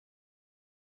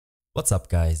What's up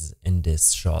guys, in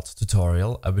this short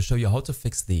tutorial I will show you how to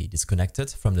fix the disconnected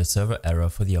from the server error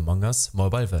for the Among Us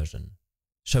mobile version,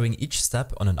 showing each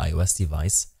step on an iOS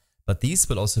device, but these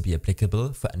will also be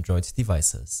applicable for Android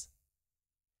devices.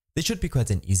 This should be quite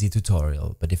an easy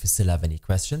tutorial, but if you still have any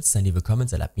questions then leave a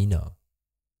comment and let me know.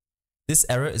 This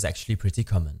error is actually pretty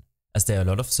common, as there are a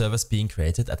lot of servers being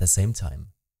created at the same time.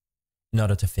 In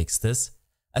order to fix this,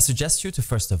 I suggest you to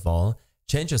first of all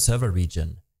change your server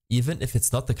region, even if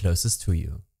it's not the closest to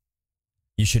you.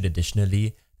 You should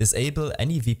additionally disable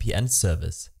any VPN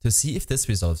service to see if this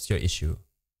resolves your issue.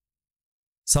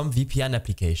 Some VPN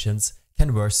applications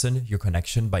can worsen your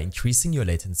connection by increasing your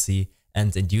latency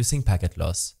and inducing packet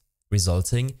loss,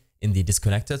 resulting in the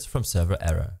disconnected from server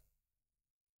error.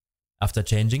 After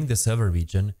changing the server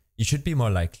region, you should be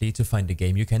more likely to find a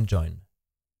game you can join.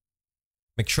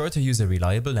 Make sure to use a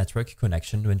reliable network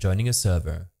connection when joining a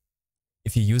server.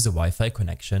 If you use a Wi-Fi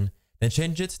connection, then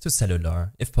change it to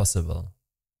cellular if possible.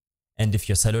 And if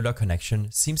your cellular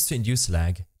connection seems to induce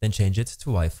lag, then change it to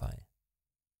Wi-Fi.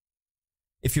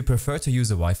 If you prefer to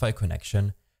use a Wi-Fi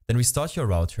connection, then restart your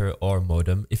router or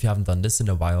modem if you haven't done this in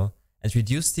a while and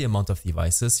reduce the amount of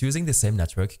devices using the same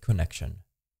network connection.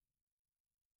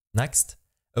 Next,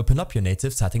 open up your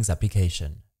native settings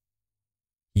application.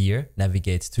 Here,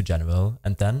 navigate to General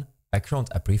and then Background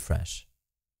App Refresh.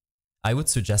 I would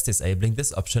suggest disabling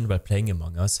this option while playing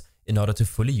Among Us in order to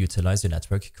fully utilize your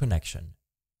network connection.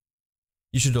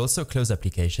 You should also close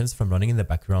applications from running in the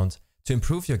background to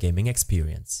improve your gaming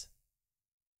experience.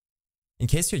 In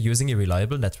case you're using a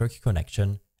reliable network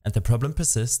connection and the problem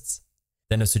persists,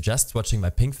 then I suggest watching my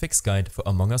ping fix guide for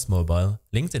Among Us Mobile,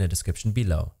 linked in the description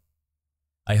below.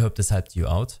 I hope this helped you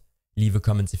out. Leave a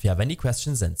comment if you have any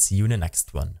questions and see you in the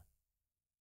next one.